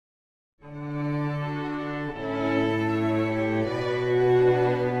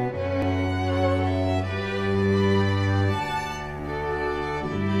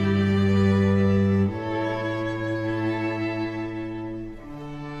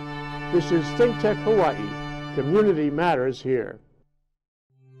This is ThinkTech Hawaii. Community matters here.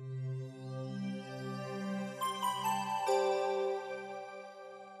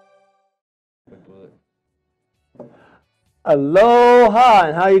 Aloha,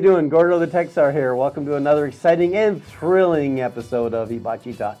 and how you doing? Gordo the Tech Star here. Welcome to another exciting and thrilling episode of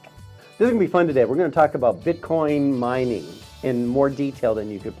Hibachi Talk. This is going to be fun today. We're going to talk about Bitcoin mining in more detail than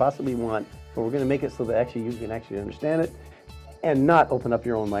you could possibly want, but we're going to make it so that you can actually understand it and not open up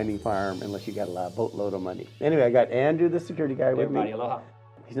your own mining farm unless you got a boatload of money. Anyway, I got Andrew, the security guy, with me. Aloha.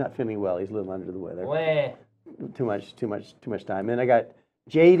 He's not feeling well. He's a little under the weather. Wah. Too much time. And I got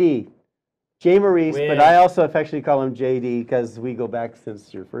JD. J. Maurice, but I also affectionately call him JD because we go back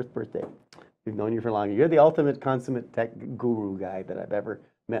since your first birthday. We've known you for long. You're the ultimate consummate tech guru guy that I've ever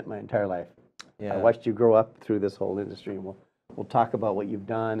met my entire life. Yeah. I watched you grow up through this whole industry, and we'll talk about what you've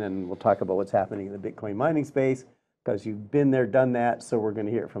done, and we'll talk about what's happening in the Bitcoin mining space because you've been there, done that, so we're going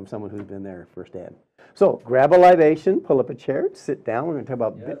to hear it from someone who's been there firsthand. So grab a libation, pull up a chair, sit down. We're going to talk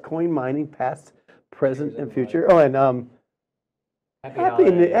about Bitcoin mining, past, present, and future. Oh, and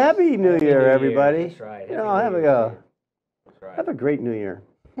Happy New Year, everybody. That's right. Have a great New Year.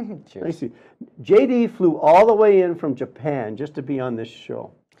 Cheers. Nice. JD flew all the way in from Japan just to be on this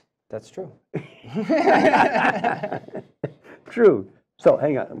show. That's true. True. So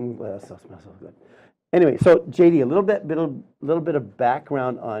hang on. That smells so good. Anyway, so JD, a little bit of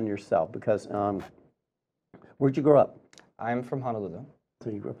background on yourself because where'd you grow up? I'm from Honolulu.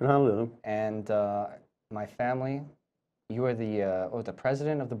 So you grew up in Honolulu. And my family. You were the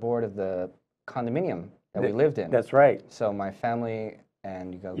president of the board of the condominium that we lived in. That's right. So my family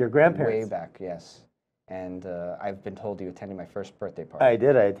and you go your grandparents way back, yes. And I've been told you attended my first birthday party. I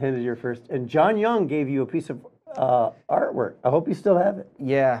did. I attended your first. And John Young gave you a piece of artwork. I hope you still have it.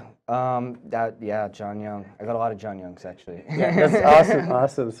 Yeah. John Young. I got a lot of John Youngs actually. Yeah, that's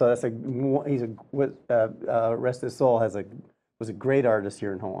awesome. So rest his soul was a great artist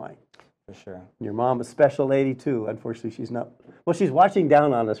here in Hawaii. For sure. Your mom, a special lady too. Unfortunately, she's not. Well, she's watching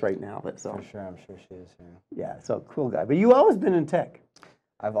down on us right now. But so. For sure, I'm sure she is. Yeah. So cool guy. But you always been in tech.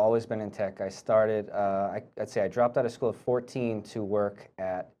 I've always been in tech. I started. I'd say I dropped out of school at 14 to work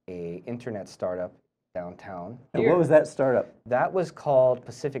at a internet startup downtown. And what was that startup? That was called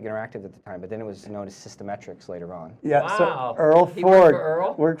Pacific Interactive at the time, but then it was known as Systemetrics later on. Yeah. Wow. So Earl Ford.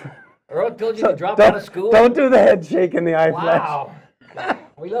 Worked for Earl? Earl told you to drop out of school? Don't do the head shake and the eye flash. Wow.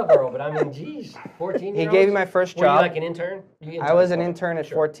 We love Earl, but I mean, geez, 14 He gave me my first job. Were you like an intern? I was an intern at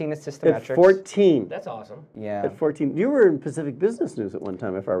 14 at Systemetrics. At 14? That's awesome. Yeah. At 14. You were in Pacific Business News at one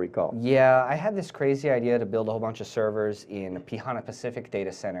time, if I recall. Yeah, I had this crazy idea to build a whole bunch of servers in Pihana Pacific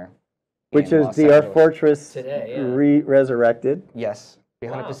Data Center. Which is DR Fortress today, resurrected. Yes.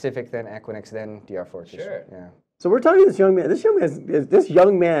 Pihana Pacific, then Equinix, then DR Fortress. Sure. Yeah. So we're talking to this young man. This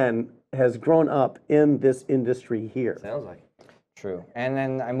young man has grown up in this industry here. Sounds like it. True. And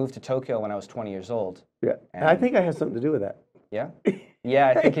then I moved to Tokyo when I was 20 years old. Yeah. And I think I had something to do with that. Yeah? Yeah,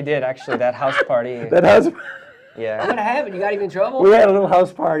 I think you did, actually. That house party. Yeah. What happened? You got him in trouble? We had a little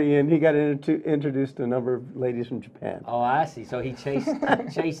house party, and he got introduced to a number of ladies from Japan. Oh, I see. So he chased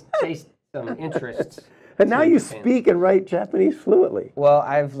some interests. And now you speak and write Japanese fluently. Well,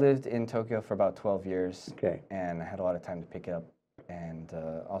 I've lived in Tokyo for about 12 years. Okay. And I had a lot of time to pick it up. And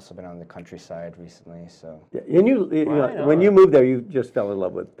also been on the countryside recently, so. Yeah, and when you moved there, you just fell in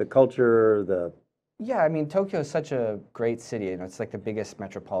love with the culture, Yeah, I mean, Tokyo is such a great city. It's like the biggest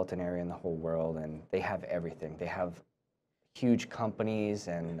metropolitan area in the whole world, and they have everything. They have huge companies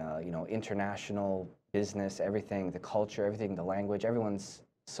and international business, everything, the culture, everything, the language. Everyone's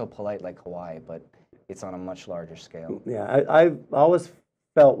so polite like Hawaii, but it's on a much larger scale. Yeah, I've always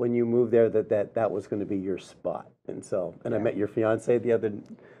felt when you moved there that was going to be your spot, and I met your fiance the other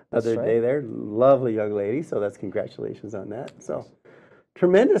day there, lovely young lady. So that's congratulations on that. So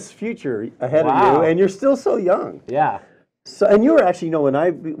tremendous future ahead of you, and you're still so young. Yeah. So and you were actually when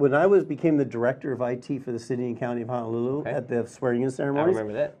I became the director of IT for the city and county of Honolulu at the swearing-in ceremonies. I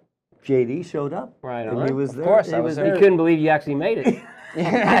remember that. JD showed up. Right on. And he was there. Of course, he was there. He couldn't believe you actually made it.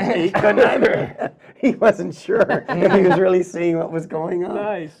 He couldn't either. He wasn't sure if he was really seeing what was going on.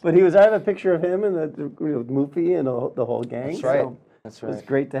 Nice. But I have a picture of him and the Mufi and the whole gang. That's right. So That's right. It's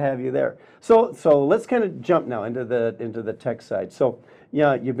great to have you there. So let's kind of jump now into the tech side. So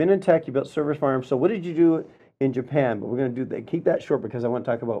yeah, you've been in tech. You built server farms. So what did you do in Japan? But we're going to keep that short because I want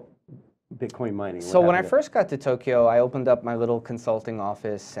to talk about Bitcoin mining. So when I first got to Tokyo, I opened up my little consulting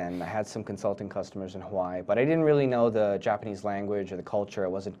office, and I had some consulting customers in Hawaii, but I didn't really know the Japanese language or the culture. I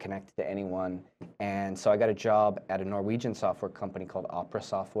wasn't connected to anyone, and so I got a job at a Norwegian software company called Opera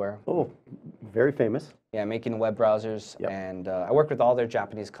Software. Oh, very famous. Yeah, making web browsers, Yep. and I worked with all their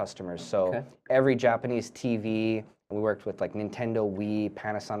Japanese customers. So Okay. every Japanese TV, we worked with like Nintendo, Wii,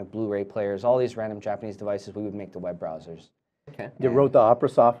 Panasonic Blu-ray players, all these random Japanese devices. We would make the web browsers. Okay. You wrote the Opera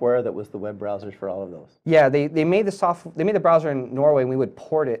software that was the web browsers for all of those. Yeah, they made the browser in Norway, and we would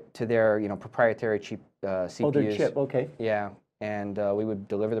port it to their proprietary cheap CPUs. Oh, their chip, okay. Yeah, and we would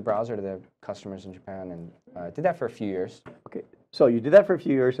deliver the browser to their customers in Japan, and did that for a few years. Okay, so you did that for a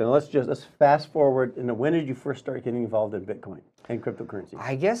few years, and let's fast forward. And when did you first start getting involved in Bitcoin and cryptocurrency?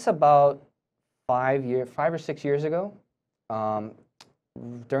 I guess about 5 or 6 years ago,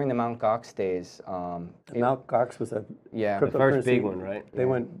 during the Mt. Gox days. Mt. Gox was a Yeah, The first big cryptocurrency. one, right? They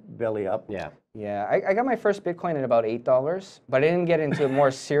went belly up. Yeah. yeah. I got my first Bitcoin at about $8, but I didn't get into it more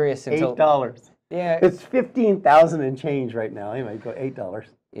serious until $8. Yeah, It's 15,000 and change right now. Anyway, go $8.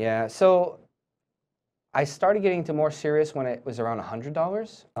 yeah. So I started getting into more serious when it was around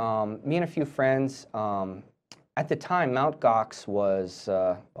 $100. Me and a few friends. At the time, Mt. Gox was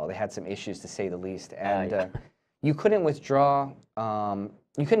well, they had some issues to say the least, and you couldn't withdraw.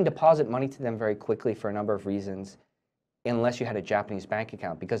 You couldn't deposit money to them very quickly for a number of reasons, unless you had a Japanese bank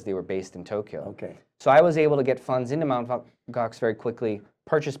account because they were based in Tokyo. Okay. So I was able to get funds into Mt. Gox very quickly,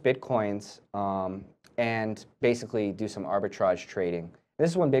 purchase Bitcoins, and basically do some arbitrage trading. This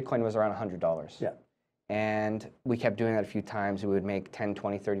is when Bitcoin was around $100. Yeah. And we kept doing that a few times. We would make 10,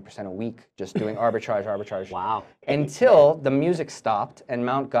 20, 30% a week just doing arbitrage. Wow. Until the music stopped and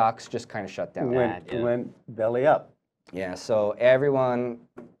Mt. Gox just kind of shut down. Went belly up. Yeah, so everyone...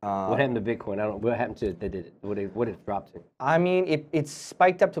 What happened to Bitcoin? I don't. What happened to it? What did it drop to? I mean, it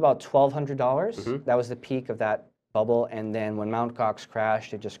spiked up to about $1,200. That was the peak of that bubble. And then when Mt. Gox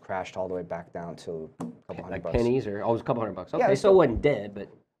crashed, it just crashed all the way back down to a couple hundred Like bucks. pennies, or it was a couple $100. Okay, Yeah, so it wasn't dead, but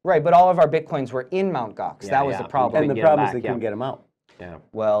Right, but all of our Bitcoins were in Mt. Gox. Yeah, That was yeah. the problem. And the get problem is back, they couldn't yeah. get them out. yeah.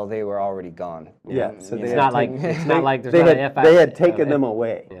 Well, they were already gone. Yeah, so You they It's had not to like take- it's not like there's They not had, an they had taken them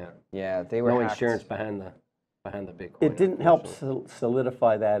away. Yeah. Yeah, they were No hacked. insurance behind the Bitcoin. It didn't help unfortunately.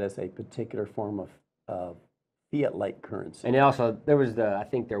 solidify that as a particular form of fiat-like currency. And also, I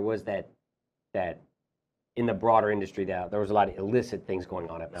think there was that in the broader industry there was a lot of illicit things going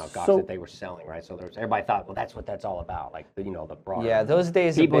on at Mt. Gox So- that they were selling, right? So everybody thought, well, that's what that's all about, like the broader. Yeah, those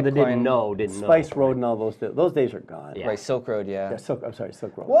days people of that Bitcoin, didn't know didn't know. Spice Road and all those days are gone. Yeah. Right, Silk Road, yeah. Yeah, I'm sorry,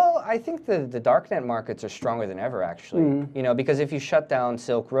 Silk Road. Well, I think the darknet markets are stronger than ever, actually. Because if you shut down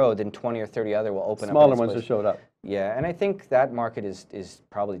Silk Road, then 20 or 30 other will open up. Smaller in its ones place. that showed up. Yeah, and I think that market is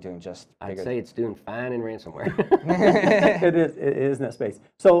probably doing just I'd bigger. say it's doing fine in ransomware. It is in that space.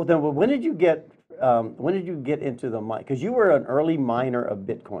 So then, when did you get into the mine? Because you were an early miner of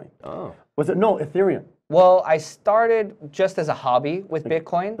Bitcoin. Oh. Was it Ethereum? Well, I started just as a hobby with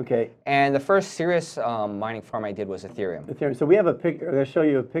Bitcoin. Okay. And the first serious mining farm I did was Ethereum. Ethereum. So we have a picture. I'm going to show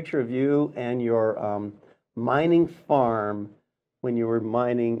you a picture of you and your mining farm when you were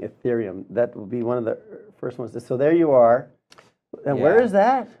mining Ethereum. That will be one of the first ones. So there you are. And where Yeah. is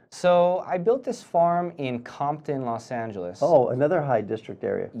that? So I built this farm in Compton, Los Angeles. Oh, another high district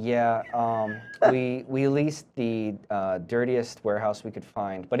area. Yeah, we leased the dirtiest warehouse we could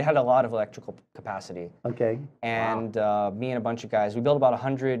find, but it had a lot of electrical capacity. Okay. And me and a bunch of guys, we built about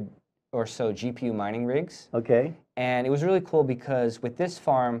 100 or so GPU mining rigs. Okay. And it was really cool because with this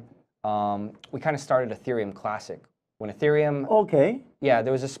farm, we kind of started Ethereum Classic. When Ethereum, Okay. yeah,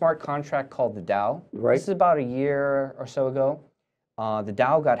 there was a smart contract called the DAO. Right. This is about a year or so ago. The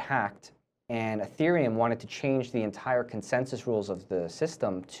DAO got hacked, and Ethereum wanted to change the entire consensus rules of the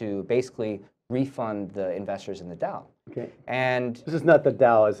system to basically refund the investors in the DAO. Okay. And This is not the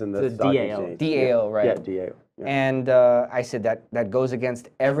DAO as in the The stock DAO. exchange. DAO, right? Yeah, DAO. Yeah. And I said that goes against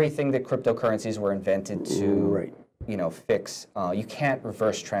everything that cryptocurrencies were invented to Right. fix. You can't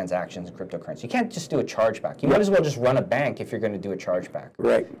reverse transactions in cryptocurrency. You can't just do a chargeback. You might as well just run a bank if you're going to do a chargeback.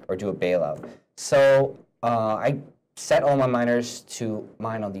 Right. Or do a bailout. So I set all my miners to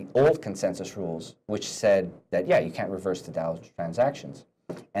mine on the old consensus rules, which said that, yeah, you can't reverse the DAO transactions.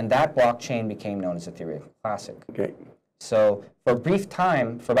 And that blockchain became known as Ethereum Classic. Okay. So for a brief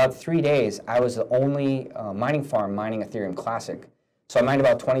time, for about 3 days, I was the only mining farm mining Ethereum Classic. So I mined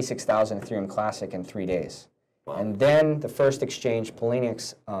about 26,000 Ethereum Classic in 3 days. Wow. And then the first exchange,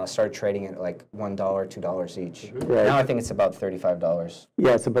 Poloniex, started trading at like $1, $2 each. Right. Now I think it's about $35.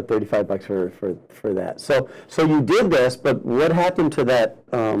 Yeah, it's about $35 for that. So you did this, but what happened to that?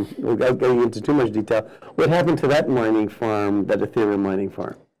 Without getting into too much detail, what happened to that mining farm, that Ethereum mining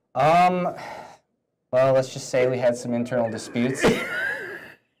farm? Well, let's just say we had some internal disputes,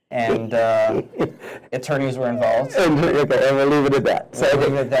 and attorneys were involved. And, okay, and we'll leave it at that. So, We'll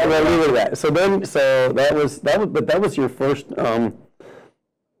leave it at that. We'll leave it at that. So that was your first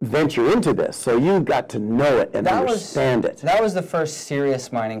venture into this, so you got to know it and understand it. That was the first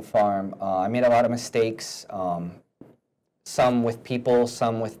serious mining farm. I made a lot of mistakes, some with people,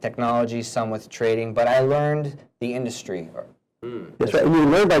 some with technology, some with trading, but I learned the industry. That's right, and you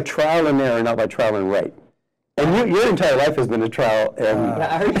learn by trial and error, not by trial and right. And your entire life has been a trial and...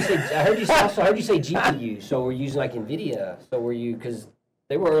 I heard you say GPU, so we're using like NVIDIA, so were you, because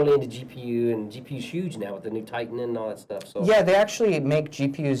they were early into GPU, and GPU's huge now with the new Titan and all that stuff. So yeah, they actually make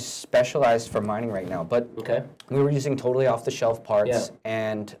GPUs specialized for mining right now, but we were using totally off-the-shelf parts,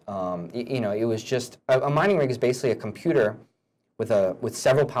 and you know, it was just a mining rig is basically a computer with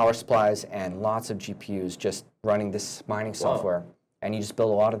several power supplies and lots of GPUs just running this mining software. And you just build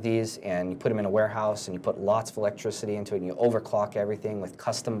a lot of these, and you put them in a warehouse, and you put lots of electricity into it, and you overclock everything with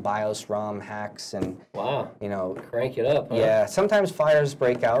custom BIOS ROM hacks, and you know, crank it up. Huh? Yeah, sometimes fires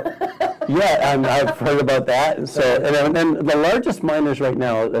break out. Yeah, I've heard about that. And so, and the largest miners right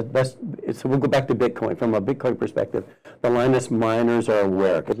now, so we'll go back to Bitcoin from a Bitcoin perspective. The largest miners are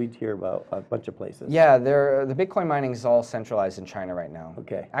where? Because we hear about a bunch of places. Yeah, the Bitcoin mining is all centralized in China right now.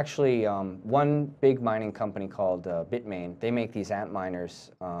 Okay. Actually, one big mining company called Bitmain, they make these ant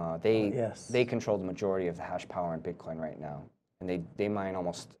miners. They control the majority of the hash power in Bitcoin right now. And they mine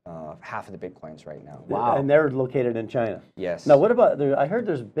almost half of the Bitcoins right now. Wow. And they're located in China. Yes. Now, what about, I heard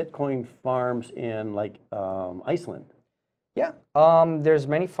there's Bitcoin farms in like Iceland. Yeah, there's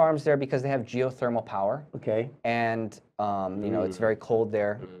many farms there because they have geothermal power. Okay. And you know, it's very cold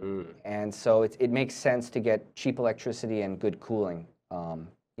there, and so it makes sense to get cheap electricity and good cooling.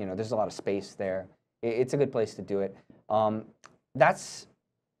 You know, there's a lot of space there. It's a good place to do it. That's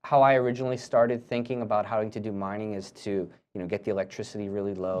how I originally started thinking about how to do mining, is to get the electricity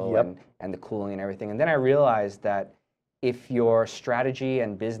really low and the cooling and everything. And then I realized that if your strategy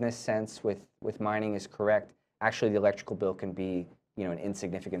and business sense with mining is correct, actually the electrical bill can be an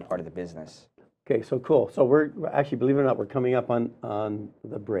insignificant part of the business. Okay, so cool. So we're actually, believe it or not, we're coming up on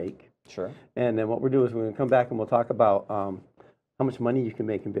the break. Sure. And then what we're doing is we're going to come back and we'll talk about how much money you can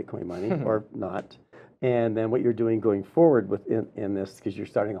make in Bitcoin mining or not, and then what you're doing going forward in this, because you're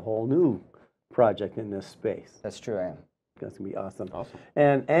starting a whole new project in this space. That's true, I am. That's going to be awesome. Awesome.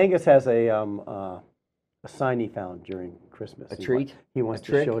 And Angus has a sign he found during Christmas. A treat? He wants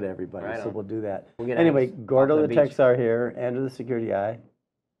to show to everybody, right so on. We'll do that. Anyway, Gordo the tech czar here, Andrew the security guy.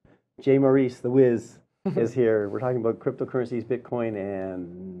 Jay Maurice, the whiz, is here. We're talking about cryptocurrencies, Bitcoin,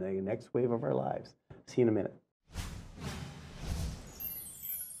 and the next wave of our lives. See you in a minute.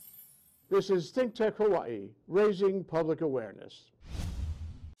 This is ThinkTech Hawaii, raising public awareness.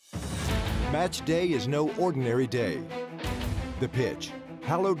 Match day is no ordinary day. The pitch,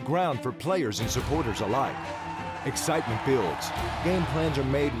 hallowed ground for players and supporters alike. Excitement builds. Game plans are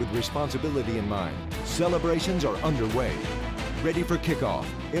made with responsibility in mind. Celebrations are underway. Ready for kickoff,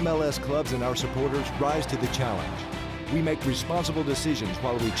 MLS clubs and our supporters rise to the challenge. We make responsible decisions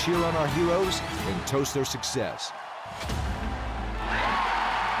while we cheer on our heroes and toast their success.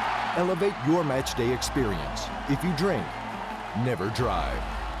 Elevate your match day experience. If you drink, never drive.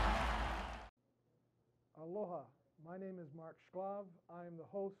 Aloha, my name is Mark Shklov. I am the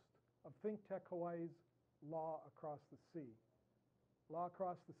host of ThinkTech Hawaii's Law Across the Sea. Law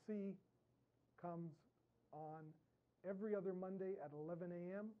Across the Sea comes on every other Monday at 11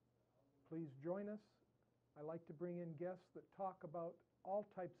 a.m. Please join us. I like to bring in guests that talk about all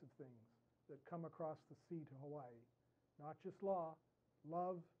types of things that come across the sea to Hawaii. Not just law,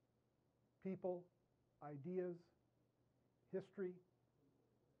 love, people, ideas, history.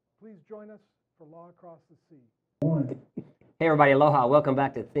 Please join us for Law Across the Sea. Hey everybody, aloha. Welcome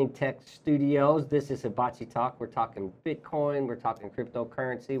back to ThinkTech Studios. This is Hibachi Talk. We're talking Bitcoin, we're talking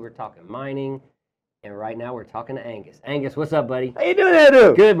cryptocurrency, we're talking mining, and right now we're talking to Angus. Angus, what's up, buddy? How you doing,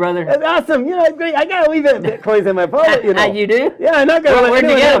 Andrew? Good, brother. That's awesome. It's great. I got a wee bit of Bitcoins in my pocket, You do? Yeah, I'm not going to Where'd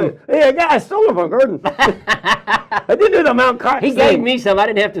you get them? Hey, I stole them from Gordon. I didn't do the Mount Cox He gave me some. I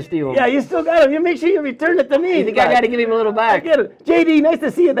didn't have to steal them. Yeah, you still got them. You make sure you return it to me. You think I got to give him a little I back? get it. JD, nice to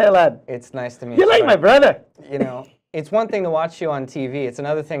see you there, lad. It's nice to meet You like my brother. It's one thing to watch you on TV. It's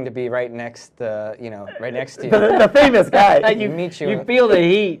another thing to be right next, right next to you. The famous guy. You feel the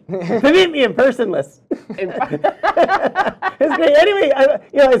heat. To meet me in personless. It's great. Anyway,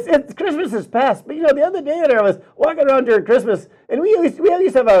 it's Christmas is past, but the other day I was walking around during Christmas, and we used to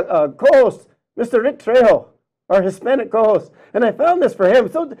have a co-host, Mr. Rick Trejo, our Hispanic co-host, and I found this for him.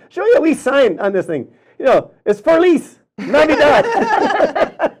 So show you a wee sign on this thing. It's for lease, Navidad.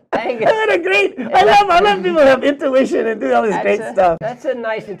 I love people who have intuition and do all this great stuff. That's a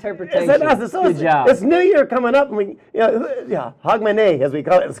nice interpretation. Good job. It's New Year coming up, and Hogmanay, as we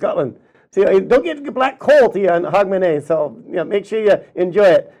call it in Scotland. See, don't get black coal to you on Hogmanay, so make sure you enjoy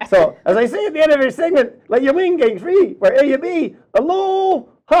it. So, as I say at the end of every segment, let your wing gang free, wherever you be.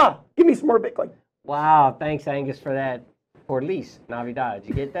 Aloha! Give me some more Bitcoin. Wow, thanks Angus for that. Por lease, Navidad. Did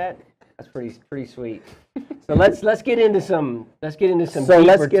you get that? That's pretty sweet. So let's get into some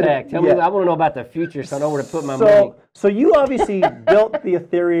deeper tech. Tell me, I want to know about the future, so I know where to put my money. So you obviously built the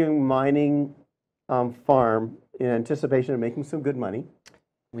Ethereum mining farm in anticipation of making some good money.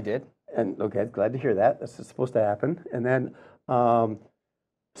 We did. And okay, glad to hear that. That's supposed to happen. And then,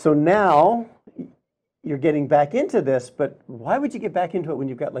 so now you're getting back into this, but why would you get back into it when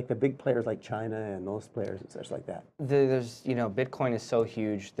you've got like the big players like China and those players and such like that? There's, Bitcoin is so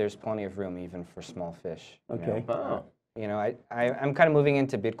huge. There's plenty of room even for small fish. Okay. I'm kind of moving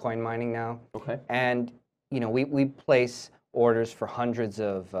into Bitcoin mining now. Okay. And we place orders for hundreds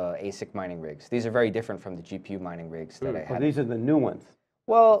of ASIC mining rigs. These are very different from the GPU mining rigs that I had. These are the new ones.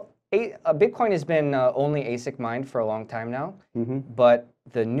 Well, Bitcoin has been only ASIC mined for a long time now, but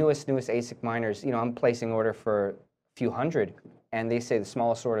the newest ASIC miners, I'm placing order for a few hundred, and they say the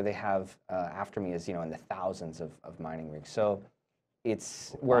smallest order they have after me is, in the thousands of mining rigs. So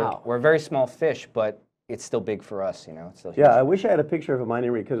we're a very small fish, but it's still big for us, It's still huge. Yeah, I wish I had a picture of a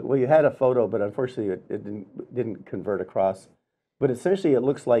mining rig because you had a photo, but unfortunately it didn't convert across. But essentially, it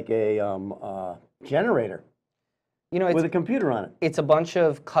looks like a generator. With a computer on it. It's a bunch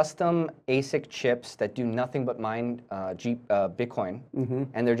of custom ASIC chips that do nothing but mine Bitcoin,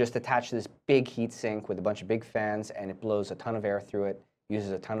 and they're just attached to this big heat sink with a bunch of big fans, and it blows a ton of air through it,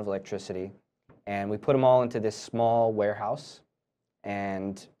 uses a ton of electricity, and we put them all into this small warehouse,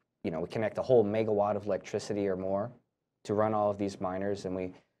 and we connect a whole megawatt of electricity or more to run all of these miners, and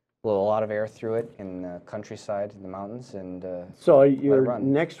we blow a lot of air through it in the countryside, in the mountains, and so your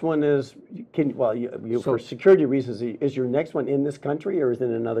next one is for security reasons. Is your next one in this country or is it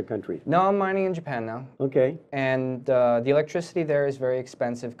in another country? No, I'm mining in Japan now. Okay. And the electricity there is very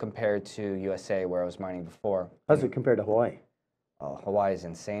expensive compared to USA, where I was mining before. How's it compared to Hawaii? Oh, Hawaii is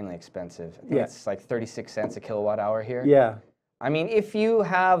insanely expensive. I think it's like 36 cents a kilowatt hour here. Yeah. I mean, if you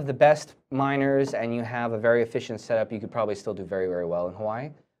have the best miners and you have a very efficient setup, you could probably still do very, very well in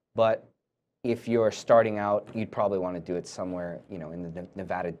Hawaii. But if you're starting out, you'd probably want to do it somewhere, in the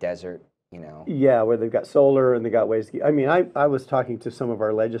Nevada desert, Yeah, where they've got solar and they got ways to I mean, I was talking to some of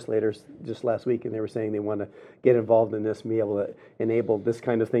our legislators just last week, and they were saying they want to get involved in this, be able to enable this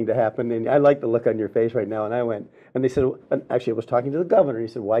kind of thing to happen. And I like the look on your face right now. And I went, and they said, actually, I was talking to the governor. He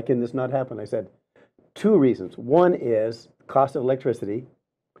said, why can this not happen? I said, two reasons. One is cost of electricity,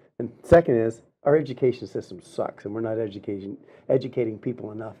 and second is our education system sucks, and we're not educating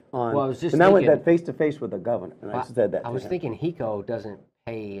people enough on. Well, I was just and I went thinking- that face to face with the governor, and I said that. I was thinking HECO doesn't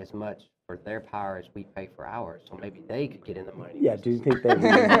pay as much for their power as we pay for ours, so maybe they could get in the mining. Yeah, do you think they?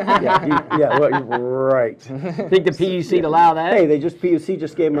 Right. Think the PUC'd allow that? Hey, PUC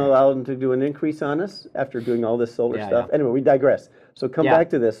just gave them allowed them to do an increase on us after doing all this solar stuff. Yeah. Anyway, we digress. So come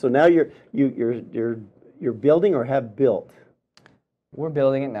back to this. So now you're building or have built. We're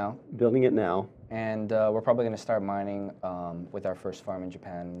building it now. Building it now. And we're probably going to start mining with our first farm in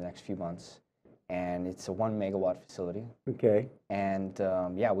Japan in the next few months. And it's a 1 megawatt facility. Okay. And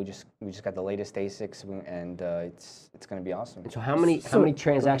we just got the latest ASICs, and it's going to be awesome. So how many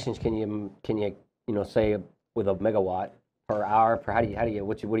transactions can you say with a megawatt per hour?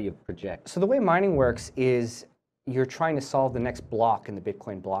 What do you project? So the way mining works is you're trying to solve the next block in the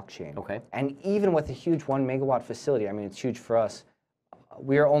Bitcoin blockchain. Okay. And even with a huge 1 megawatt facility, I mean, it's huge for us.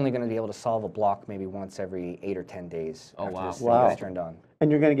 We're only going to be able to solve a block maybe once every 8 or 10 days after this thing gets turned on.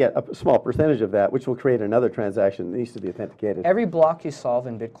 And you're going to get a small percentage of that, which will create another transaction that needs to be authenticated. Every block you solve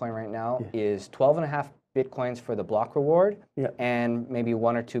in Bitcoin right now is 12.5 Bitcoins for the block reward, and maybe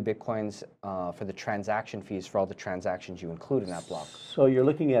 1 or 2 Bitcoins for the transaction fees for all the transactions you include in that block. So you're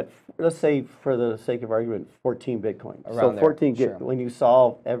looking at, let's say, for the sake of argument, 14 Bitcoins. Around so 14 there, when you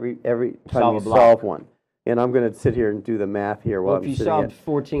solve every time you solve one. And I'm going to sit here and do the math here. Well, if you solved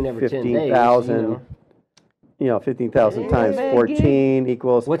 14 every 10 days, 15,000 times 14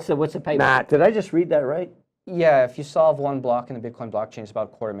 equals. What's the payback? Matt, did I just read that right? Yeah, if you solve one block in the Bitcoin blockchain, it's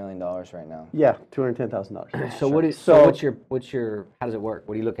about $250,000 right now. Yeah, $210,000. So what's your how does it work?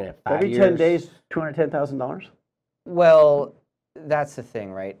 What are you looking at? 5 years? Every 10 days, $210,000. Well, that's the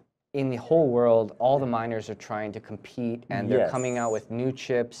thing, right? In the whole world, all the miners are trying to compete, and they're coming out with new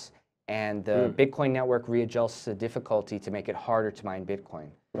chips. And the Bitcoin network readjusts the difficulty to make it harder to mine Bitcoin.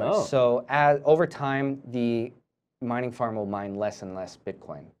 Right. So over time, the mining farm will mine less and less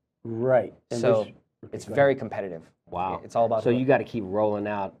Bitcoin. Right. And so it's very competitive. Wow. It's all about. So you got to keep rolling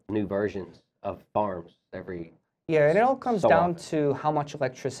out new versions of farms every. Yeah, and it all comes So down often. to how much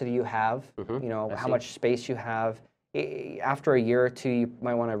electricity you have, you know, I how see. much space you have. After a year or two, you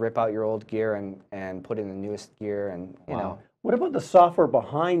might want to rip out your old gear and put in the newest gear, and you know. What about the software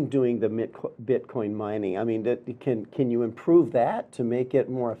behind doing the Bitcoin mining? I mean, can you improve that to make it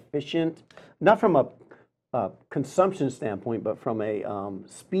more efficient? Not from a consumption standpoint, but from a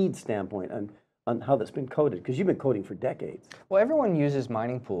speed standpoint on how that's been coded, because you've been coding for decades. Well, everyone uses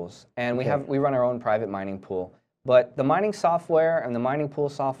mining pools, and Okay. we run our own private mining pool. But the mining software and the mining pool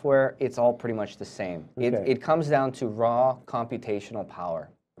software, it's all pretty much the same. Okay. It comes down to raw computational power.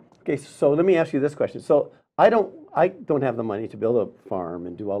 Okay, so let me ask you this question. So I don't have the money to build a farm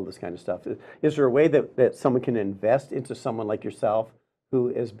and do all this kind of stuff. Is there a way that someone can invest into someone like yourself who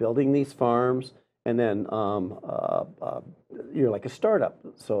is building these farms, and then you're like a startup?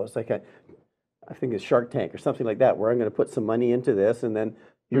 So it's like I think it's Shark Tank or something like that, where I'm going to put some money into this, and then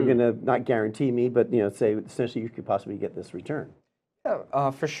you're going to not guarantee me, but say essentially you could possibly get this return.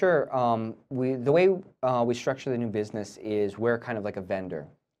 Yeah, for sure. The way we structure the new business is we're kind of like a vendor.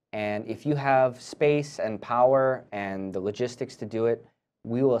 And if you have space and power and the logistics to do it,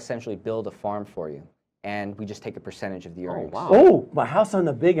 we will essentially build a farm for you. And we just take a percentage of the earnings. wow. Oh, my house on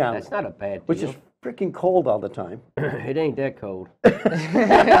the Big Island. That's not a bad deal. Which is freaking cold all the time. It ain't that cold.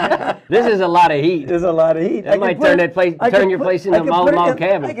 This is a lot of heat. There's a lot of heat. That might turn your place into a log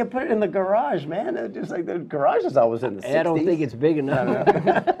cabin. I can put it in the garage, man. It's just like the garage is always in the 60s. I don't think it's big enough.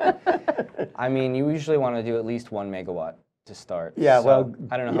 I mean, you usually want to do at least 1 megawatt to start. Yeah, So well,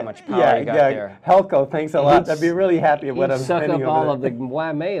 I don't know how much power you got there. Helco, thanks a lot. I'd be really happy at what He'd I'm suck spending up over all there. of the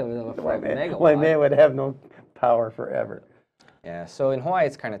Waimea of a megawatt. Waimea would have no power forever. Yeah, so in Hawaii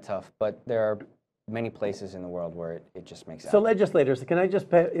it's kind of tough, but there are many places in the world where it just makes sense. So legislators, can I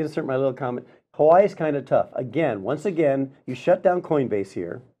just insert my little comment? Hawaii's kind of tough. Once again, you shut down Coinbase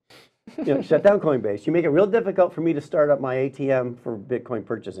here. Shut down Coinbase. You make it real difficult for me to start up my ATM for Bitcoin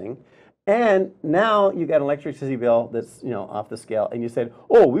purchasing. And now you got an electricity bill that's off the scale, and you said,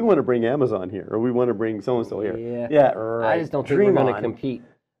 "Oh, we want to bring Amazon here, or we want to bring so and so here." Yeah, right. I just don't think we're going to compete.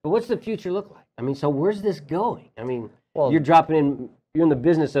 But what's the future look like? I mean, so where's this going? I mean, Well, you're in the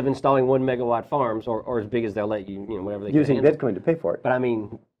business of installing 1 megawatt farms, or as big as they'll let you, whatever they using can handle. Bitcoin to pay for it. But I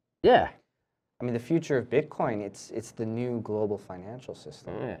mean, yeah. I mean, the future of Bitcoin, it's the new global financial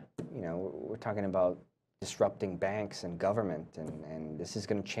system. Yeah. We're talking about disrupting banks and government, and this is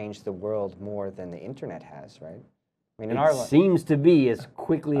going to change the world more than the internet has, right? I mean, It seems to be as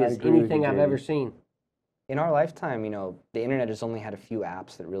quickly as agree with anything you, I've Jamie. ever seen. in our lifetime, the internet has only had a few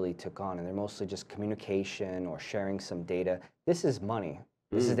apps that really took on, and they're mostly just communication or sharing some data. This is money.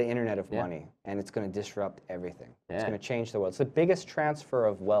 This is the internet of money, and it's going to disrupt everything. It's going to change the world. It's the biggest transfer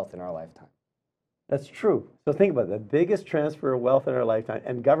of wealth in our lifetime. That's true. So think about it. The biggest transfer of wealth in our lifetime,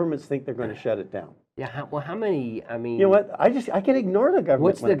 and governments think they're going to shut it down. Yeah, how many, I mean... You know what? I can ignore the government.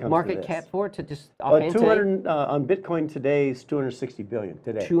 What's when it the comes market to this. cap for it to just offhand 200 on Bitcoin today is 260 billion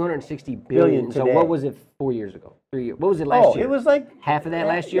today. 260 billion. So today. what was it 4 years ago? 3 years? What was it last year? It was like half of that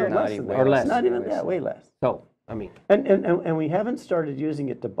last year? less than that. Or less? Not even that, way less. So, I mean... And we haven't started using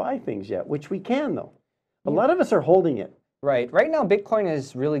it to buy things yet, which we can though. A lot of us are holding it. Right. Right now, Bitcoin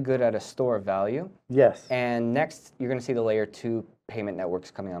is really good at a store of value. Yes. And next, you're going to see the layer 2 payment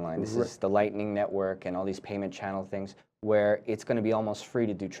networks coming online. This is the Lightning Network and all these payment channel things where it's going to be almost free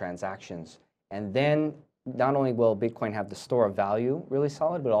to do transactions. And then not only will Bitcoin have the store of value really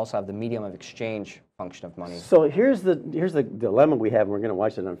solid, but also have the medium of exchange function of money. So here's the dilemma we have, and we're going to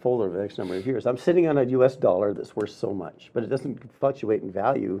watch it unfold over the next number of years. I'm sitting on a US dollar that's worth so much, but it doesn't fluctuate in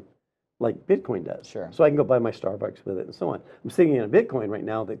value like Bitcoin does. Sure. So I can go buy my Starbucks with it and so on. I'm sitting in a Bitcoin right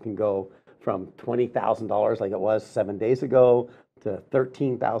now that can go from $20,000 like it was 7 days ago to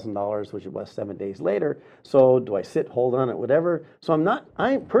 $13,000, which it was 7 days later. So do I sit, hold on it, whatever? So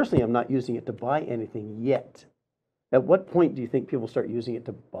I personally am not using it to buy anything yet. At what point do you think people start using it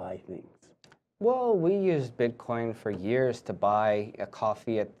to buy things? Well, we used Bitcoin for years to buy a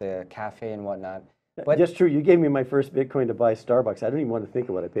coffee at the cafe and whatnot. But Just true. You gave me my first Bitcoin to buy Starbucks. I don't even want to think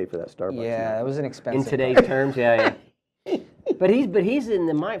of what I paid for that Starbucks. yeah, it was an expensive. In today's terms, yeah. But he's in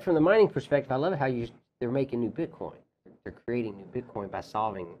the from the mining perspective. I love how they're making new Bitcoin. They're creating new Bitcoin by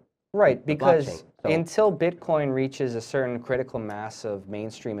solving Right, the because blockchain. So- until Bitcoin reaches a certain critical mass of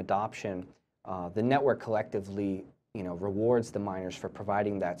mainstream adoption, the network collectively, rewards the miners for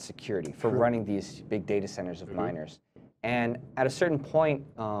providing that security, for running these big data centers of miners. And at a certain point,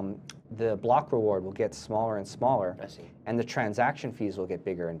 the block reward will get smaller and smaller, and the transaction fees will get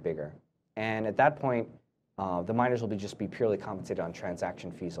bigger and bigger. And at that point, the miners will just be purely compensated on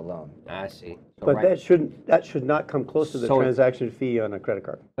transaction fees alone. I see. But right. that should not come close to the So- transaction fee on a credit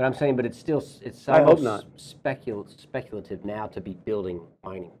card. But I'm saying, but it's still, it's I hope almost not. speculative now to be building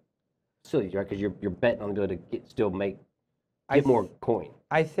mining facilities, right? Because you're betting on going to get more coin.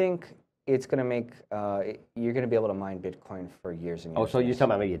 I think it's going to make, you're going to be able to mine Bitcoin for years and years. Oh, so and you're years.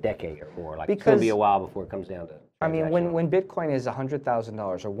 talking about maybe a decade or more. Like it's going to be a Because- while before it comes down to. I mean, transactional. when Bitcoin is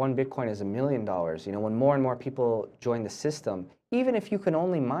 $100,000 or one Bitcoin is $1 million, you know, when more and more people join the system, even if you can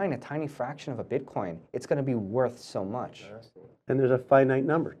only mine a tiny fraction of a Bitcoin, it's going to be worth so much. And there's a finite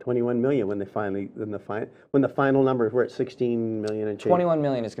number, 21 million when the final number, we're at 16 million and change. 21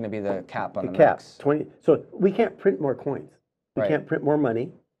 million is going to be the cap on the cap. max. 20. So we can't print more coins. We Right. can't print more money.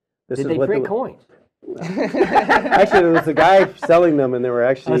 This Did is they what print coins? Actually, there was a guy selling them, and they were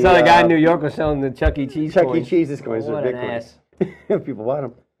actually. I saw the guy in New York was selling the Chuck E. Cheese Chuck coins. E. Cheese's coins are What an Bitcoin. ass. People want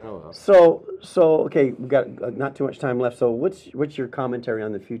them. Oh, well. So okay, we've got not too much time left. So what's your commentary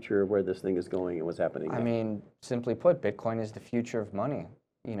on the future of where this thing is going and what's happening? I now? mean, simply put, Bitcoin is the future of money.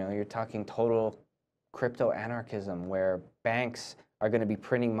 You know, you're talking total crypto anarchism where banks are going to be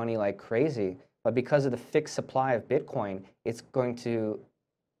printing money like crazy, but because of the fixed supply of Bitcoin, it's going to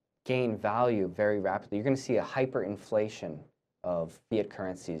gain value very rapidly. You're going to see a hyperinflation of fiat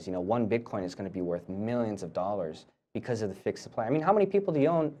currencies. You know, one Bitcoin is going to be worth millions of dollars because of the fixed supply. I mean, how many people do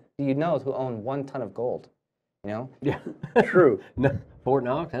you know who own 1 ton of gold? You know? Yeah. True. No, Fort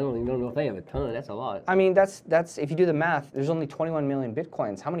Knox, I don't even know if they have a ton. That's a lot. I mean, that's if you do the math, there's only 21 million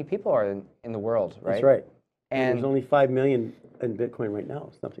Bitcoins. How many people are in the world, right? That's right. And there's only 5 million in Bitcoin right now.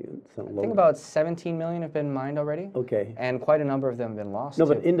 Something I low. think about 17 million have been mined already. Okay. And quite a number of them have been lost. No,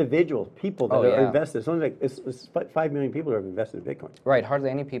 too. but individuals, people that Oh, are yeah. invested. It's only like it's 5 million people who have invested in Bitcoin. Right, hardly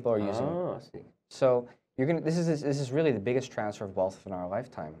any people are using it. Oh, I see. So you're gonna. This is really the biggest transfer of wealth in our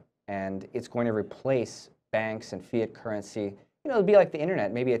lifetime, and it's going to replace banks and fiat currency. You know, it'll be like the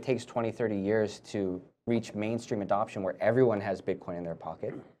internet. Maybe it takes 20, 30 years to reach mainstream adoption where everyone has Bitcoin in their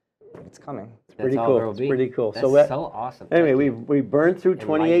pocket. But it's coming. Pretty all cool. there will it's be. pretty cool. That's So so awesome. anyway, Thank we burned through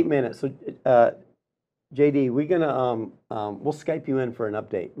 28 Enlightened. minutes. So JD, we're gonna we'll Skype you in for an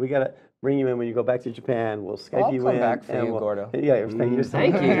update. We gotta bring you in when you go back to Japan. We'll Skype I'll you come in. back for and you, we'll- Gordo. Yeah, you're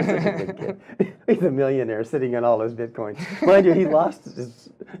Thank you. You're such a good kid. He's a millionaire sitting on all his Bitcoin. Mind you, he lost his.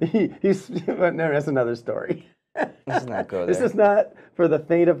 He's no, that's another story. Let's not go This there. is not for the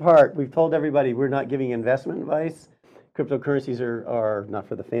faint of heart. We've told everybody we're not giving investment advice. Cryptocurrencies are not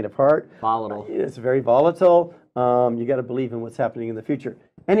for the faint of heart. Volatile. It's very volatile. You got to believe in what's happening in the future.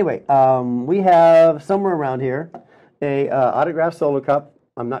 Anyway, we have somewhere around here a autographed solo cup.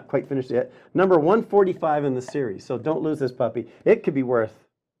 I'm not quite finished yet. Number 145 in the series. So don't lose this puppy. It could be worth.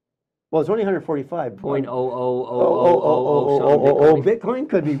 Well, it's only 145. .00000 Oh, Bitcoin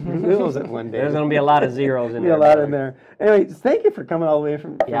could be bills at one day. There's going to be a lot of zeros in Be there. a lot brother. in there. Anyway, thank you for coming all the way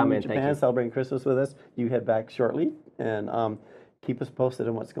from Yeah, man, thank Japan, you. celebrating Christmas with us. You head back shortly, and keep us posted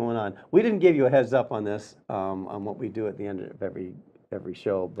on what's going on. We didn't give you a heads up on this, on what we do at the end of every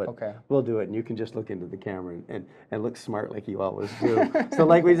show, but Okay. we'll do it, and you can just look into the camera and look smart like you always do. So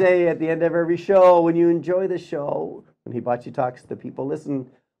like we say at the end of every show, when you enjoy the show, when Hibachi talks, the people listen.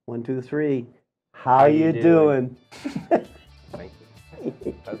 1, 2, 3. How you doing? Thank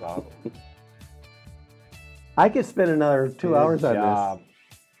you. That's awesome. I could spend another 2 hours on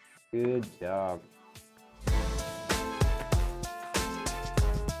this. Good job.